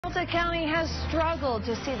Delta County has struggled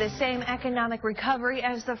to see the same economic recovery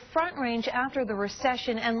as the Front Range after the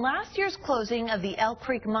recession, and last year's closing of the Elk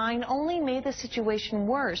Creek mine only made the situation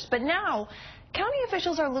worse. But now, county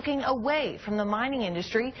officials are looking away from the mining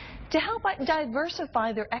industry to help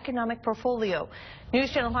diversify their economic portfolio.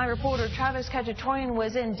 News Channel 5 reporter Travis Cacciatorian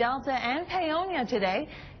was in Delta and Paonia today.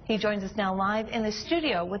 He joins us now live in the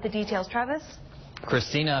studio with the details. Travis?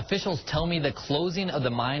 Christina, officials tell me the closing of the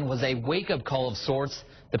mine was a wake-up call of sorts.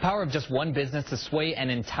 The power of just one business to sway an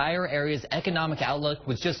entire area's economic outlook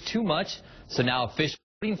was just too much, so now officials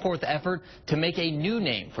are putting forth effort to make a new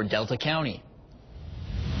name for Delta County.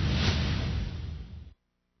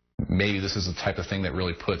 Maybe this is the type of thing that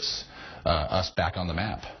really puts us back on the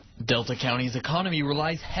map. Delta County's economy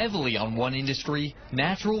relies heavily on one industry,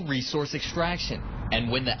 natural resource extraction. And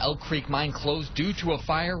when the Elk Creek mine closed due to a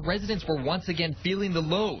fire, residents were once again feeling the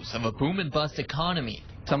lows of a boom and bust economy.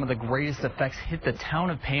 Some of the greatest effects hit the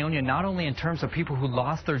town of Paonia, not only in terms of people who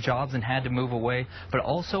lost their jobs and had to move away, but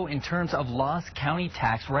also in terms of lost county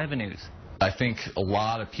tax revenues. I think a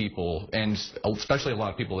lot of people, and especially a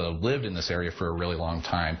lot of people that have lived in this area for a really long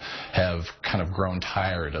time, have kind of grown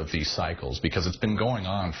tired of these cycles because it's been going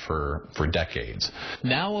on for decades.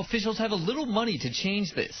 Now officials have a little money to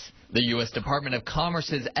change this. The U.S. Department of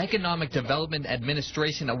Commerce's Economic Development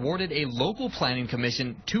Administration awarded a local planning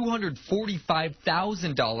commission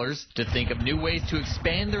 $245,000 to think of new ways to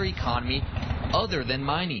expand their economy other than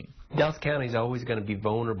mining. Delta County is always going to be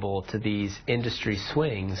vulnerable to these industry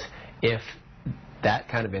swings if that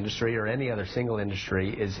kind of industry or any other single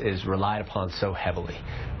industry is relied upon so heavily.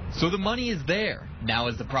 So the money is there. Now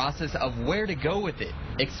is the process of where to go with it.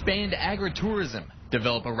 Expand agritourism,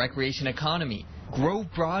 develop a recreation economy, grow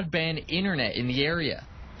broadband internet in the area.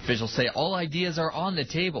 Officials say all ideas are on the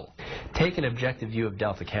table. Take an objective view of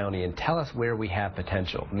Delta County and tell us where we have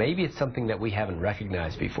potential. Maybe it's something that we haven't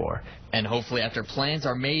recognized before. And hopefully after plans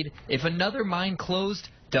are made, if another mine closed,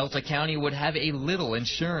 Delta County would have a little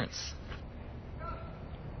insurance.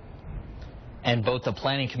 And both the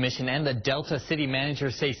Planning Commission and the Delta City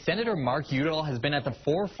Manager say Senator Mark Udall has been at the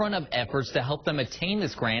forefront of efforts to help them attain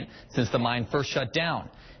this grant since the mine first shut down.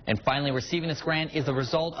 And finally receiving this grant is the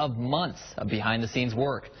result of months of behind-the-scenes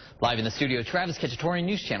work. Live in the studio, Travis Cacciatorian,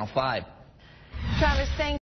 News Channel 5. Travis, thank you.